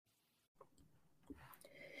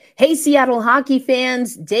Hey, Seattle hockey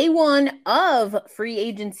fans, day one of free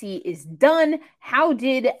agency is done. How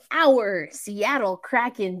did our Seattle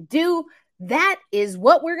Kraken do? That is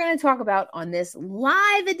what we're going to talk about on this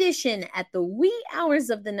live edition at the wee hours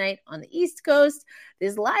of the night on the East Coast.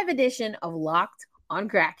 This live edition of Locked on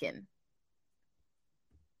Kraken.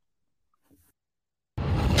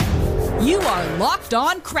 You are Locked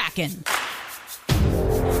on Kraken,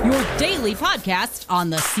 your daily podcast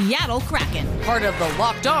on the Seattle Kraken, part of the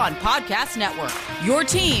Locked On Podcast Network, your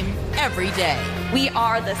team every day. We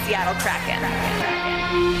are the Seattle Kraken.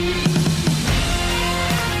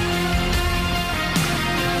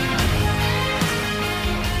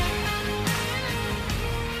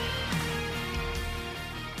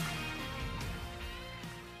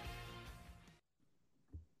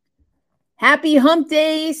 Happy hump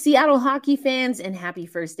day, Seattle hockey fans, and happy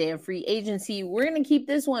first day of free agency. We're going to keep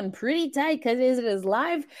this one pretty tight because it is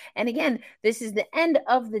live. And again, this is the end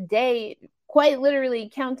of the day, quite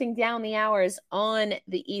literally counting down the hours on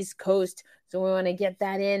the East Coast. So we want to get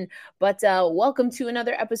that in. But welcome to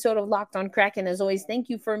another episode of Locked on Kraken. As always, thank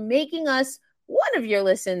you for making us one of your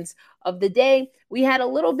listens of the day. We had a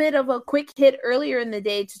little bit of a quick hit earlier in the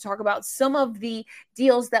day to talk about some of the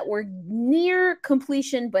deals that were near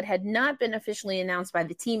completion but had not been officially announced by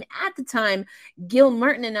the team at the time Gil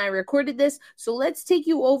Martin and I recorded this. So let's take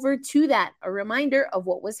you over to that. A reminder of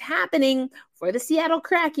what was happening for the Seattle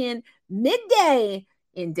Kraken midday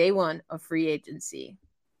in day one of free agency.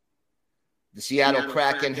 The Seattle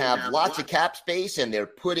Kraken have lots of cap space and they're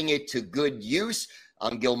putting it to good use.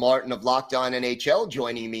 I'm Gil Martin of Locked On NHL.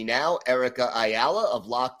 Joining me now, Erica Ayala of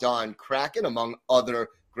Locked On Kraken, among other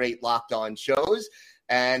great Locked On shows.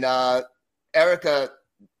 And Erica,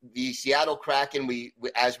 the Seattle Kraken,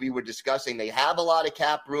 as we were discussing, they have a lot of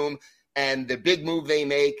cap room. And the big move they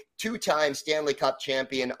make, two-time Stanley Cup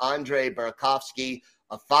champion Andrei Burakovsky,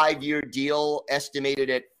 a 5-year deal estimated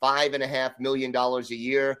at $5.5 million a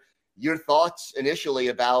year. Your thoughts initially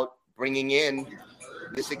about bringing in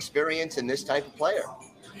this experience and this type of player?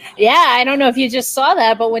 Yeah, I don't know if you just saw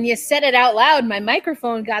that, but when you said it out loud, my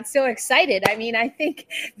microphone got so excited. I mean, I think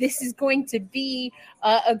this is going to be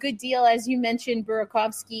a good deal. As you mentioned,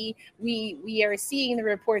 Burakovsky, we are seeing the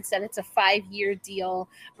reports that it's a 5-year deal.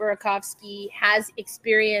 Burakovsky has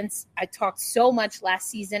experience. I talked so much last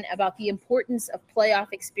season about the importance of playoff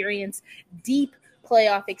experience, deep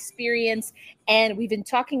playoff experience. And we've been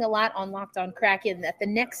talking a lot on Locked on Kraken that the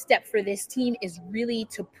next step for this team is really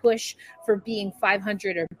to push for being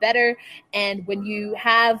 500 or better. And when you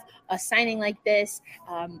have a signing like this,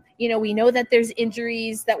 we know that there's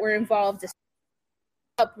injuries that were involved.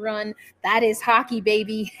 Up run, that is hockey,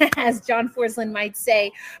 baby, as John Forsland might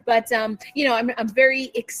say. But I'm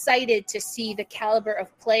very excited to see the caliber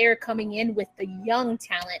of player coming in with the young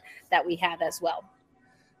talent that we have as well.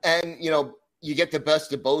 And you get the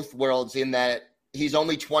best of both worlds in that he's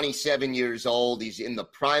only 27 years old. He's in the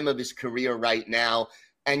prime of his career right now,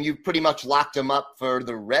 and you've pretty much locked him up for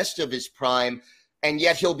the rest of his prime, and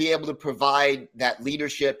yet he'll be able to provide that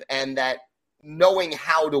leadership and that knowing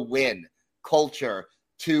how to win culture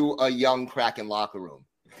to a young Kraken locker room.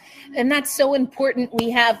 And that's so important.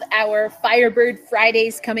 We have our Firebird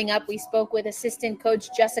Fridays coming up. We spoke with assistant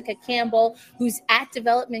coach Jessica Campbell, who's at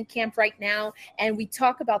development camp right now. And we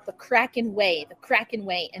talk about the Kraken way.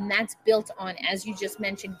 And that's built on, as you just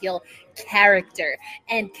mentioned, Gil, character.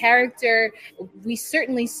 And character, we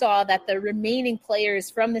certainly saw that the remaining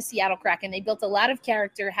players from the Seattle Kraken, they built a lot of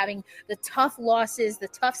character, having the tough losses, the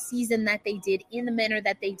tough season that they did in the manner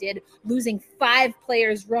that they did, losing 5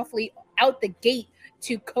 players roughly out the gate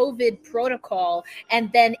to COVID protocol.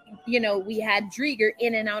 And then, we had Drieger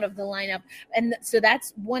in and out of the lineup. And so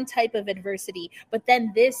that's one type of adversity. But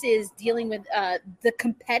then this is dealing with the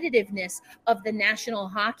competitiveness of the National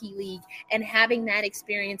Hockey League and having that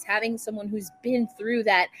experience, having someone who's been through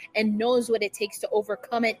that and knows what it takes to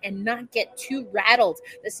overcome it and not get too rattled.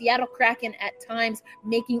 The Seattle Kraken at times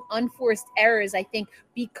making unforced errors, I think,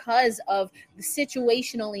 because of the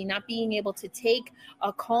situationally not being able to take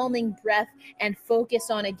a calming breath and focus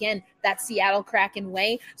on, again, that Seattle Kraken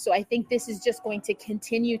way. So I think this is just going to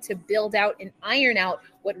continue to build out and iron out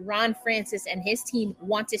what Ron Francis and his team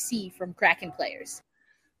want to see from Kraken players.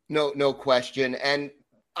 No question. And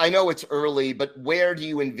I know it's early, but where do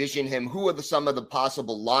you envision him? Who are some of the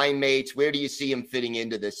possible line mates? Where do you see him fitting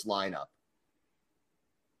into this lineup?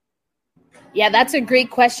 Yeah, that's a great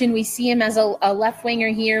question. We see him as a left winger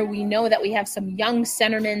here. We know that we have some young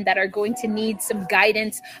centermen that are going to need some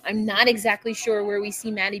guidance. I'm not exactly sure where we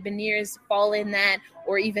see Matty Beniers fall in that,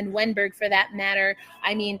 or even Wenberg for that matter.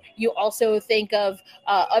 I mean, you also think of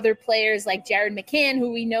other players like Jared McCann,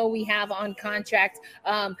 who we know we have on contract.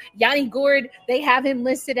 Yanni Gourde, they have him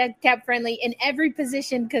listed at Cap Friendly in every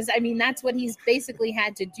position because, I mean, that's what he's basically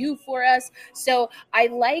had to do for us. So I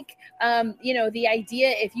like, the idea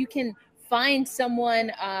if you can find someone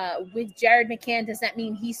with Jared McCann. Does that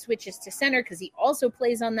mean he switches to center? Because he also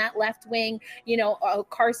plays on that left wing.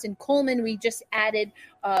 Carson Coleman, we just added,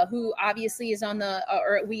 who obviously is on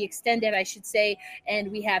or we extended, I should say, and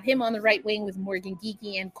we have him on the right wing with Morgan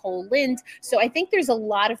Geekie and Cole Lind. So I think there's a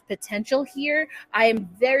lot of potential here. I am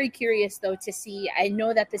very curious, though, to see. I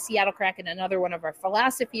know that the Seattle Kraken, another one of our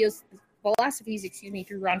philosophies,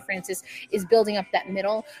 through Ron Francis, is building up that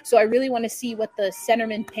middle. So I really want to see what the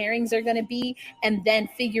centerman pairings are going to be and then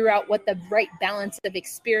figure out what the right balance of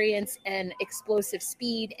experience and explosive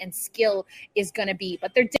speed and skill is going to be.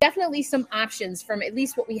 But there are definitely some options from at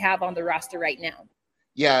least what we have on the roster right now.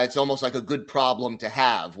 Yeah, it's almost like a good problem to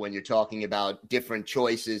have when you're talking about different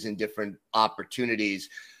choices and different opportunities.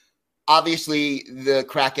 Obviously, the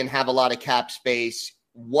Kraken have a lot of cap space.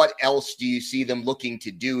 What else do you see them looking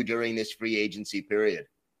to do during this free agency period?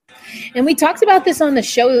 And we talked about this on the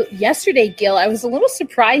show yesterday, Gil. I was a little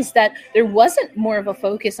surprised that there wasn't more of a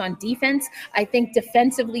focus on defense. I think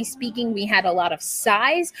defensively speaking, we had a lot of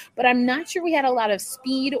size, but I'm not sure we had a lot of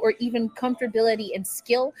speed or even comfortability and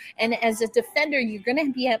skill. And as a defender, you're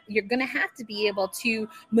going to have to be able to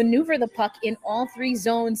maneuver the puck in all three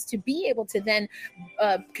zones to be able to then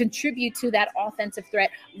contribute to that offensive threat.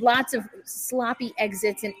 Lots of sloppy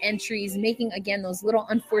exits and entries, making, again, those little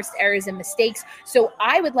unforced errors and mistakes. So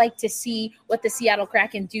I would like to see what the Seattle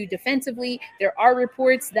Kraken do defensively. There are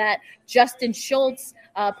reports that Justin Schultz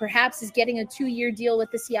perhaps is getting a 2-year deal with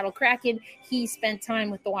the Seattle Kraken. He spent time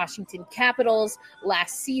with the Washington Capitals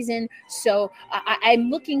last season. So I'm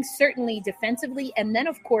looking certainly defensively. And then,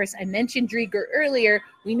 of course, I mentioned Drieger earlier.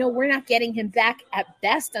 We know we're not getting him back at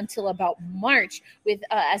best until about March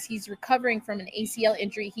as he's recovering from an ACL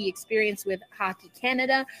injury he experienced with Hockey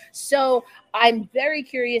Canada. So I'm very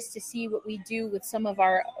curious to see what we do with some of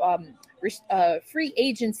our free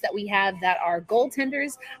agents that we have that are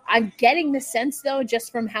goaltenders. I'm getting the sense, though,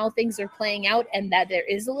 just from how things are playing out and that there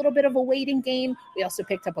is a little bit of a waiting game. We also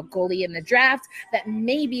picked up a goalie in the draft that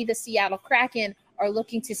maybe the Seattle Kraken are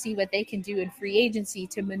looking to see what they can do in free agency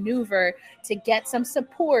to maneuver to get some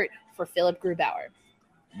support for Philip Grubauer.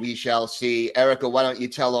 We shall see. Erica, why don't you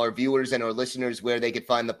tell our viewers and our listeners where they could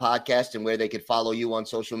find the podcast and where they could follow you on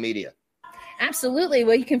social media? Absolutely.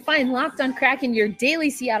 Well, you can find Locked on Kraken, your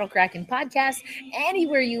daily Seattle Kraken podcast,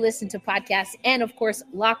 anywhere you listen to podcasts, and of course,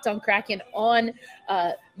 Locked on Kraken on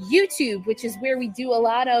YouTube, which is where we do a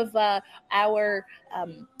lot of our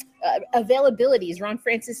availabilities. Ron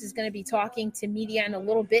Francis is going to be talking to media in a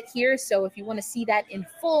little bit here. So if you want to see that in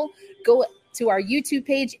full, go to our YouTube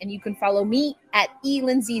page and you can follow me at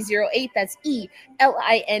elindsay08. That's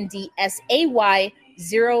ELINDSAY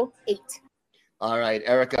 08. All right,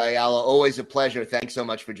 Erica Ayala, always a pleasure. Thanks so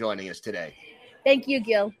much for joining us today. Thank you,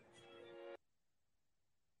 Gil.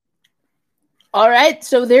 All right,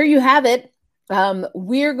 so there you have it.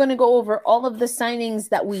 We're going to go over all of the signings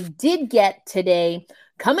that we did get today,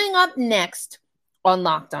 coming up next on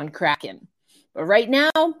Locked on Kraken. But right now,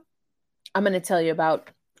 I'm going to tell you about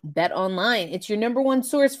Bet Online. It's your number one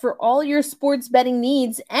source for all your sports betting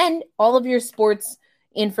needs and all of your sports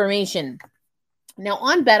information. Now,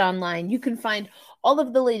 on Bet Online, you can find all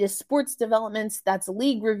of the latest sports developments. That's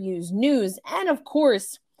league reviews, news, and of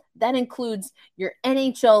course, that includes your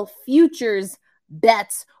NHL futures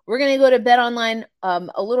bets. We're going to go to Bet Online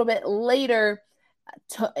a little bit later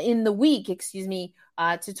in the week,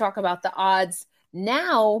 to talk about the odds.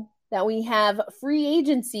 Now that we have free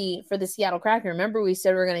agency for the Seattle Kraken, remember we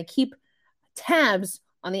said we're going to keep tabs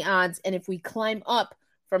on the odds, and if we climb up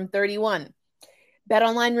from 31,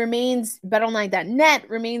 BetOnline.net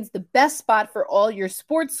remains the best spot for all your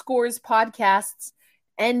sports scores, podcasts,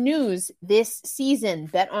 and news this season.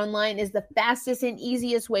 BetOnline is the fastest and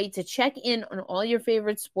easiest way to check in on all your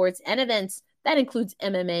favorite sports and events. That includes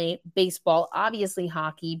MMA, baseball, obviously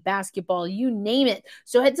hockey, basketball, you name it.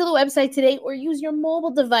 So head to the website today or use your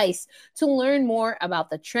mobile device to learn more about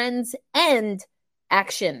the trends and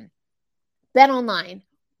action. BetOnline,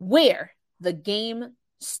 where the game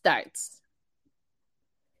starts.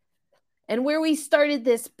 And where we started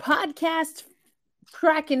this podcast,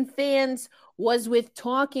 Kraken fans, was with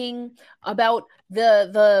talking about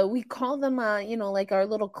we call them like our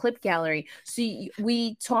little clip gallery. So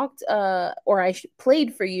we talked or I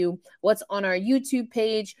played for you what's on our YouTube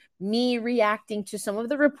page, me reacting to some of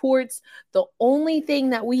the reports. The only thing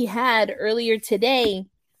that we had earlier today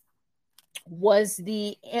was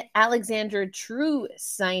the Alexander True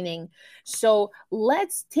signing. So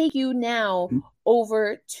let's take you now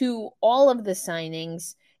over to all of the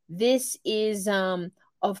signings. This is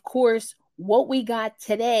of course what we got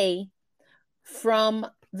today from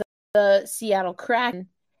the Seattle Kraken.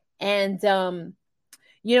 And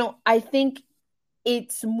I think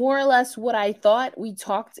it's more or less what I thought. We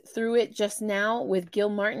talked through it just now with Gil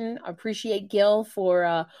Martin. I appreciate Gil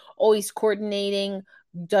for always coordinating,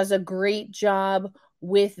 does a great job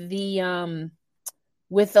with the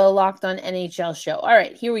Locked On NHL show. All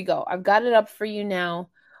right, here we go. I've got it up for you now.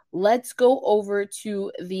 Let's go over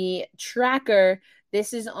to the tracker.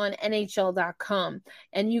 This is on NHL.com.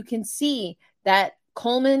 And you can see that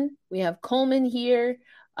Coleman, we have Coleman here.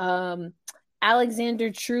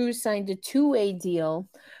 Alexander True signed a two-way deal.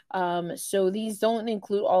 So these don't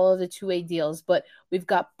include all of the two-way deals, but we've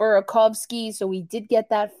got Burakovsky. So we did get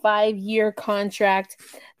that 5-year contract.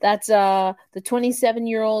 That's the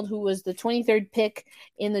 27-year-old who was the 23rd pick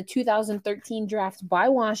in the 2013 draft by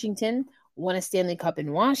Washington, won a Stanley Cup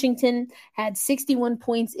in Washington, had 61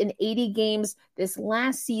 points in 80 games this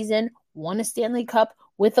last season, won a Stanley Cup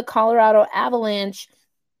with the Colorado Avalanche.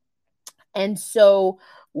 And so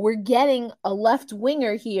we're getting a left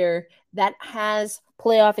winger here that has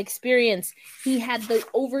playoff experience. He had the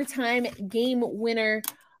overtime winner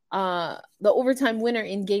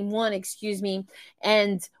in game 1,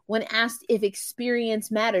 And when asked if experience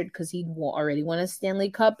mattered, because he'd already won a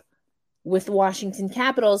Stanley Cup with the Washington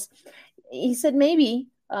Capitals, he said maybe,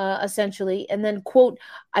 essentially. And then, quote,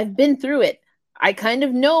 "I've been through it. I kind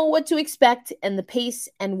of know what to expect and the pace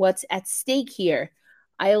and what's at stake here.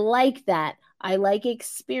 I like that. I like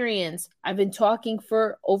experience. I've been talking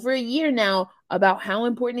for over a year now about how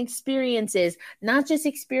important experience is, not just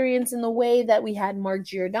experience in the way that we had Mark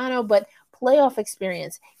Giordano, but playoff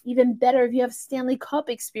experience. Even better if you have Stanley Cup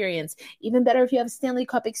experience. Even better if you have Stanley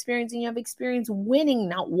Cup experience and you have experience winning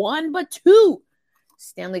not one, but 2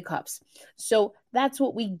 Stanley Cups." So that's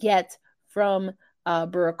what we get from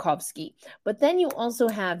Burakovsky. But then you also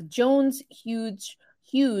have Jones,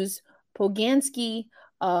 Hughes, Poganski,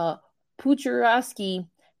 Pucharowski,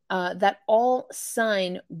 that all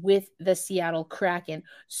sign with the Seattle Kraken.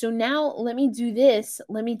 So now let me do this.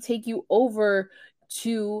 Let me take you over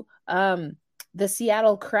to the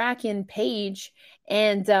Seattle Kraken page,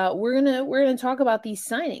 and we're gonna talk about these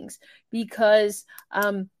signings, because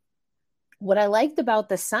what I liked about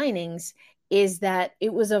the signings is that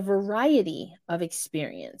it was a variety of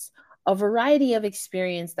experience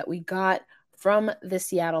that we got from the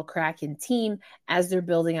Seattle Kraken team as they're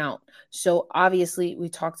building out. So obviously we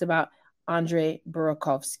talked about Andre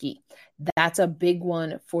Burakovsky. That's a big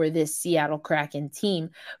one for this Seattle Kraken team.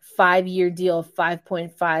 5-year deal,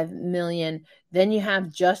 $5.5 million. Then you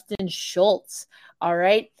have Justin Schultz. All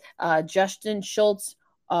right. Justin Schultz,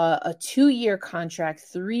 a 2-year contract,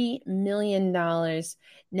 $3 million.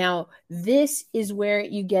 Now, this is where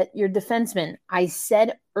you get your defenseman. I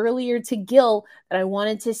said earlier to Gil that I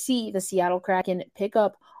wanted to see the Seattle Kraken pick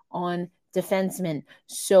up on defensemen.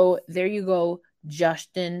 So there you go,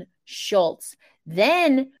 Justin Schultz.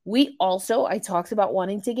 Then I talked about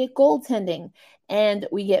wanting to get goaltending, and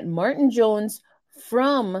we get Martin Jones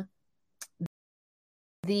from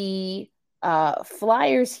the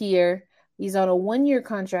Flyers here. He's on a 1-year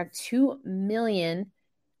contract, $2 million.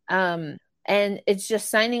 And it's just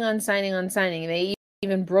signing on signing. They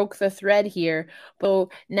even broke the thread here. But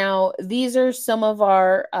now these are some of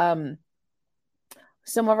our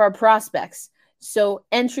prospects. So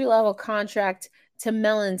entry-level contract to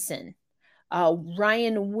Melanson.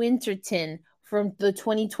 Ryan Winterton from the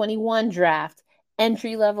 2021 draft,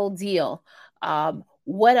 entry-level deal.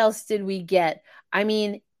 What else did we get? I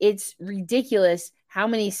mean, it's ridiculous how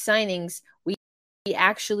many signings we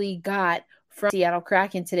actually got from Seattle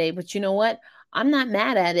Kraken today. But you know what? I'm not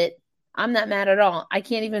mad at it. I'm not mad at all. I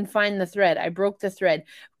can't even find the thread. I broke the thread.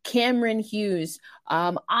 Cameron Hughes.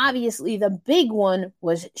 Obviously, the big one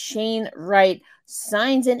was Shane Wright.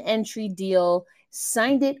 Signs an entry deal.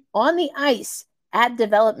 Signed it on the ice at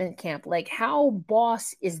development camp. Like, how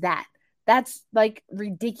boss is that? That's like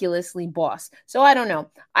ridiculously boss. So I don't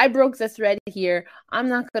know. I broke the thread here. I'm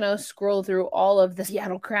not going to scroll through all of the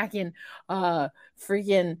Seattle Kraken Twitter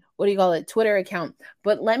account.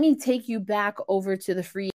 But let me take you back over to the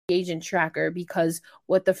free agent tracker, because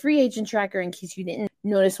what the free agent tracker, in case you didn't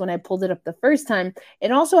notice when I pulled it up the first time,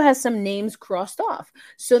 it also has some names crossed off.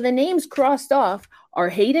 So the names crossed off are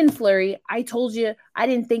Hayden Fleury. I told you I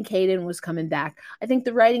didn't think Hayden was coming back. I think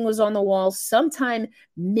the writing was on the wall sometime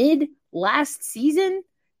mid last season.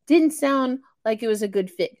 Didn't sound like it was a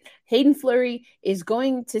good fit. Hayden Fleury is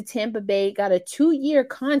going to Tampa Bay, got a 2-year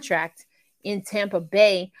contract in Tampa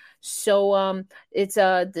Bay. So it's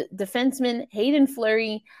a defenseman, Hayden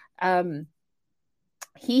Fleury.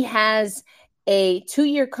 He has a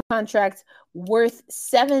 2-year contract worth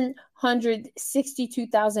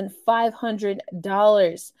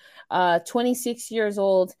 $762,500. 26 years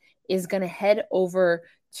old, is going to head over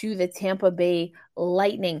to the Tampa Bay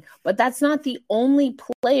Lightning. But that's not the only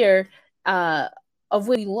player of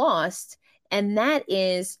which we lost, and that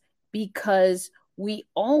is because we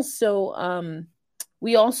also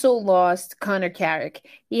lost Connor Carrick.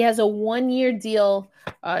 He has a 1-year deal,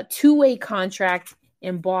 2-way contract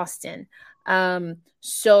in Boston.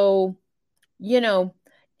 So,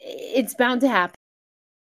 it's bound to happen.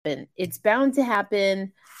 It's bound to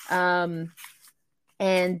happen. What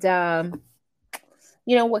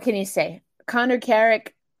can you say? Connor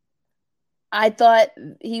Carrick, I thought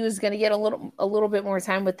he was going to get a little bit more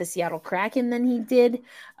time with the Seattle Kraken than he did.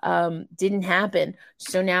 Didn't happen.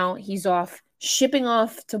 So now he's off, shipping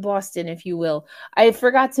off to Boston, if you will. I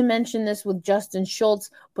forgot to mention this with Justin Schultz,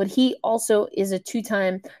 but he also is a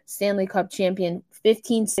 2-time Stanley Cup champion,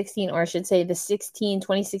 2016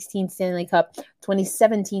 Stanley Cup,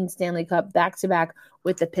 2017 Stanley Cup, back-to-back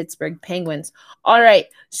with the Pittsburgh Penguins. All right,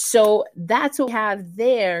 so that's what we have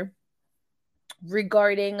there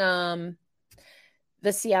regarding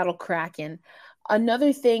the Seattle Kraken.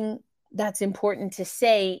 Another thing that's important to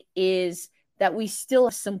say is that we still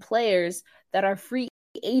have some players that are free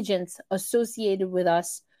agents associated with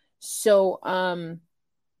us. So,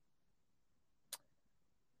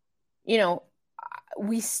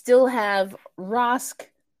 we still have Rask,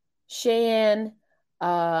 Sheahan,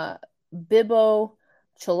 Bibo,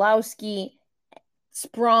 Cholowski,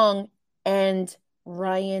 Sprong, and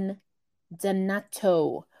Ryan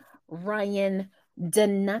Donato.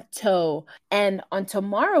 And on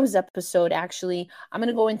tomorrow's episode, actually, I'm going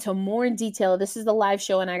to go into more detail. This is the live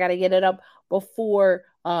show, and I got to get it up before,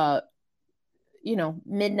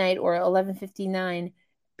 midnight or 11:59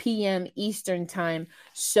 p.m. Eastern time.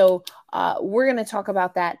 So we're going to talk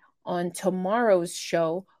about that on tomorrow's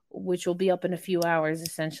show, which will be up in a few hours,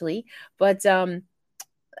 essentially. But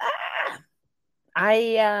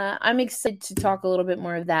I'm excited to talk a little bit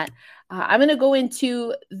more of that. I'm going to go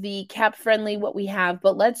into the cap friendly, what we have,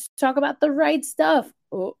 but let's talk about the right stuff.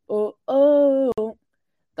 The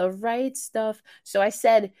right stuff. So I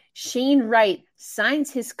said Shane Wright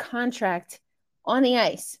signs his contract on the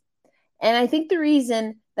ice. And I think the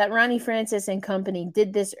reason that Ronnie Francis and company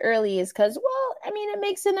did this early is because, it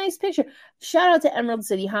makes a nice picture. Shout out to Emerald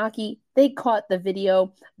City Hockey. They caught the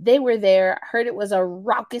video. They were there. Heard it was a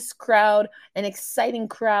raucous crowd, an exciting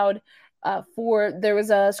crowd. There was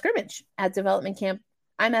a scrimmage at development camp.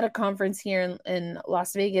 I'm at a conference here in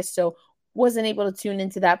Las Vegas, so wasn't able to tune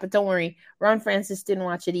into that. But don't worry, Ron Francis didn't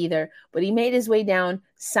watch it either. But he made his way down,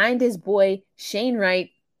 signed his boy Shane Wright,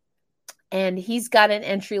 and he's got an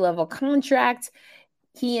entry-level contract.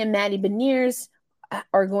 He and Matty Beniers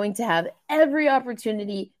are going to have every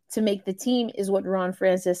opportunity to make the team, is what Ron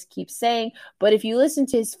Francis keeps saying. But if you listen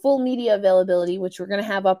to his full media availability, which we're going to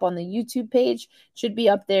have up on the YouTube page, should be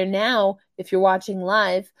up there now if you're watching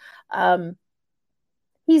live,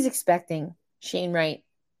 he's expecting Shane Wright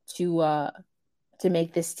to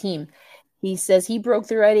make this team. He says he broke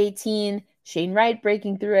through at 18, Shane Wright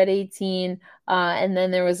breaking through at 18, and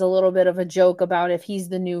then there was a little bit of a joke about if he's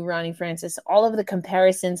the new Ronnie Francis. All of the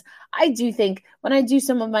comparisons, I do think, when I do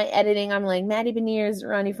some of my editing, I'm like, Matty Beniers,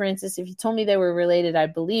 Ronnie Francis, if you told me they were related,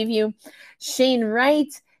 I'd believe you. Shane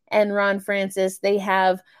Wright and Ron Francis, they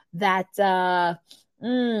have that, je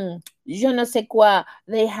ne sais quoi,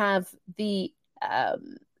 they have the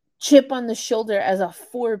chip on the shoulder as a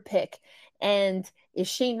 4 pick. And is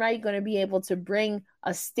Shane Wright going to be able to bring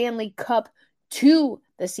a Stanley Cup to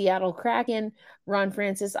the Seattle Kraken? Ron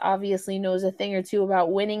Francis obviously knows a thing or two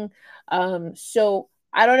about winning. So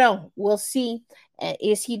I don't know. We'll see.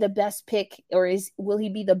 Is he the best pick, or will he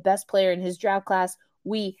be the best player in his draft class?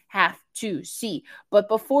 We have to see. But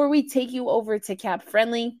before we take you over to Cap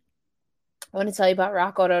Friendly, I want to tell you about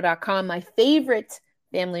rockauto.com, my favorite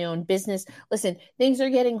family-owned business. Listen, things are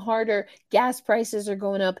getting harder. Gas prices are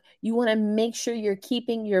going up. You want to make sure you're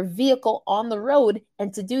keeping your vehicle on the road.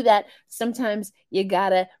 And to do that, sometimes you got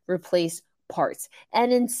to replace parts.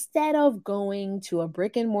 And instead of going to a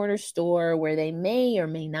brick and mortar store where they may or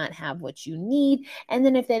may not have what you need, and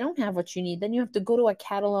then if they don't have what you need, then you have to go to a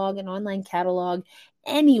catalog, an online catalog.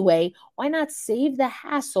 Anyway, why not save the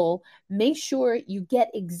hassle? Make sure you get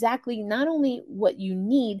exactly not only what you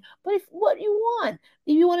need, but what you want.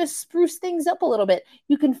 If you want to spruce things up a little bit,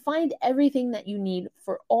 you can find everything that you need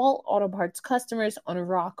for all auto parts customers on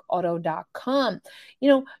rockauto.com.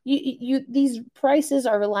 These prices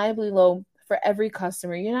are reliably low for every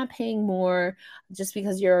customer. You're not paying more just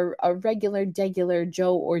because you're a regular, degular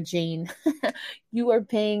Joe or Jane. You are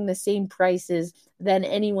paying the same prices than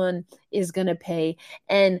anyone is going to pay.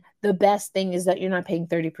 And the best thing is that you're not paying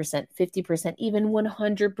 30%, 50%, even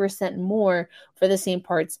 100% more for the same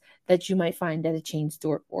parts that you might find at a chain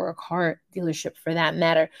store or a car dealership for that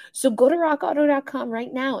matter. So go to rockauto.com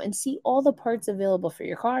right now and see all the parts available for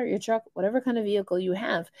your car, your truck, whatever kind of vehicle you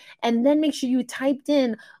have. And then make sure you typed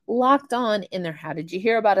in Locked On in their How Did You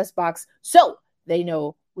Hear About Us box so they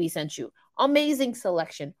know we sent you. Amazing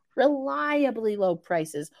selection, reliably low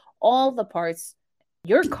prices, all the parts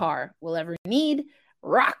your car will ever need.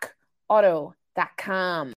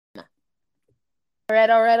 rockauto.com.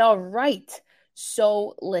 All right.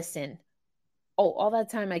 So listen. Oh, all that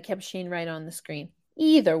time I kept Shane Wright on the screen.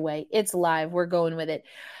 Either way, it's live. We're going with it.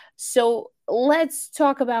 So let's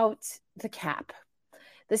talk about the cap.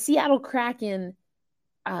 The Seattle Kraken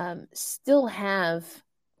still have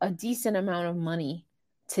a decent amount of money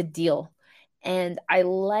to deal. And I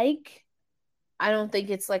don't think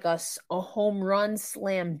it's like a home run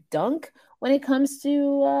slam dunk when it comes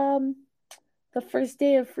to the first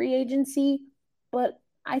day of free agency, but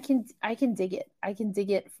I can dig it. I can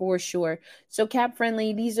dig it for sure. So cap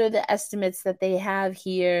friendly, these are the estimates that they have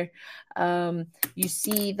here. You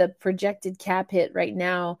see the projected cap hit right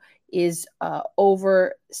now is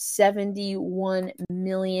over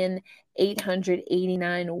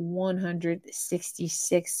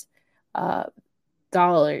 $71,889,166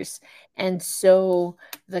 dollars. And so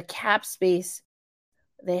the cap space,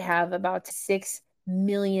 they have about $6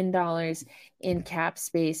 million in cap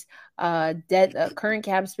space, current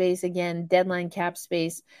cap space, again, deadline cap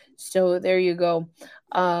space. So there you go.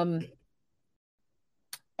 Oh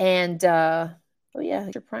yeah,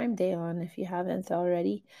 your Prime Day on if you haven't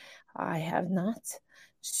already. I have not.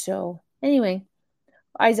 So anyway,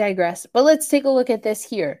 I digress. But let's take a look at this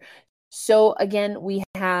here. So again, we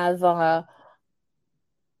have our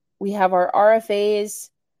RFAs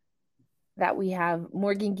that we have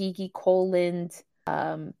Morgan Geekie, Cole Lind,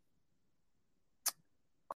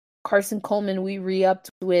 Carson Coleman we re-upped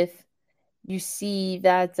with. You see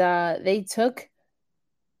that they took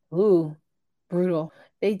brutal.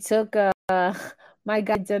 They took my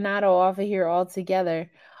guy Donato off of here altogether.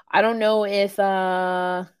 I don't know if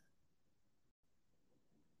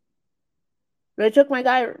they took my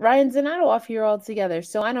guy Ryan Donato off here altogether.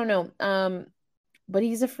 So I don't know. But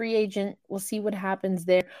he's a free agent. We'll see what happens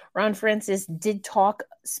there. Ron Francis did talk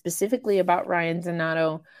specifically about Ryan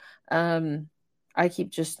Donato. I keep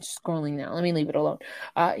just scrolling now. Let me leave it alone.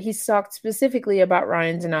 He's talked specifically about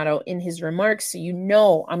Ryan Donato in his remarks. So you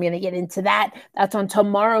know I'm going to get into that. That's on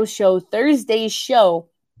tomorrow's show, Thursday's show.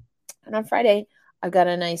 And on Friday, I've got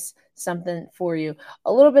a nice something for you.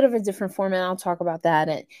 A little bit of a different format. I'll talk about that.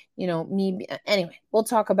 And, anyway, we'll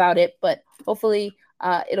talk about it. But hopefully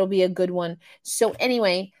it'll be a good one. So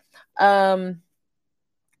anyway, that's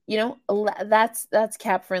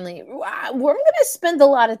cap friendly. We're going to spend a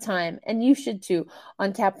lot of time, and you should too,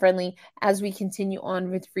 on cap friendly as we continue on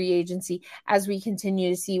with free agency, as we continue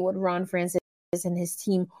to see what Ron Francis and his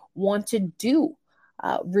team want to do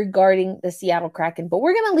regarding the Seattle Kraken. But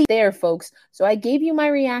we're going to leave there, folks. So I gave you my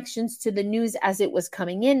reactions to the news as it was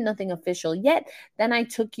coming in, nothing official yet. Then I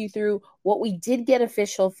took you through what we did get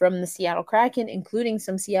official from the Seattle Kraken, including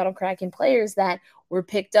some Seattle Kraken players that were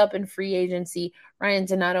picked up in free agency. Ryan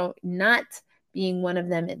Donato not being one of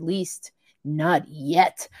them, at least not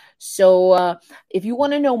yet. So if you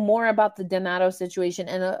want to know more about the Donato situation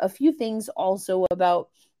and a few things also about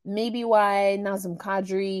maybe why Nazem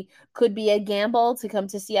Kadri could be a gamble to come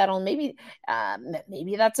to Seattle. Maybe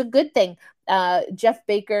that's a good thing. Jeff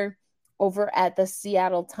Baker over at the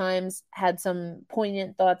Seattle Times had some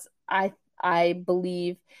poignant thoughts, I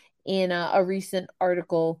believe, in a recent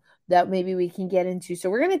article that maybe we can get into. So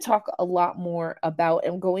we're going to talk a lot more about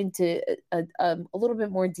and go into a little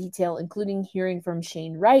bit more detail, including hearing from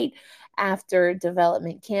Shane Wright after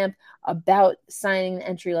development camp about signing the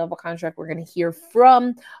entry-level contract. We're going to hear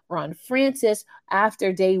from Ron Francis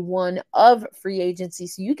after day one of free agency.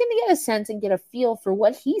 So you can get a sense and get a feel for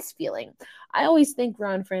what he's feeling. I always think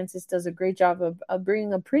Ron Francis does a great job of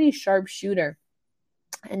bringing a pretty sharp shooter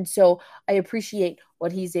And so I appreciate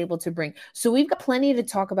what he's able to bring. So we've got plenty to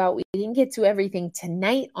talk about. We didn't get to everything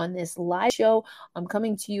tonight on this live show. I'm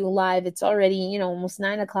coming to you live. It's already, almost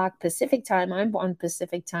 9 o'clock Pacific time. I'm on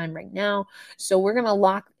Pacific time right now. So we're going to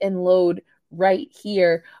lock and load right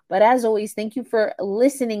here. But as always, thank you for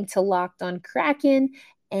listening to Locked on Kraken,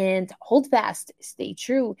 and hold fast, stay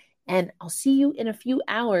true. And I'll see you in a few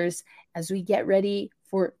hours as we get ready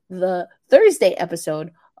for the Thursday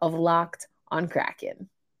episode of Locked on Kraken.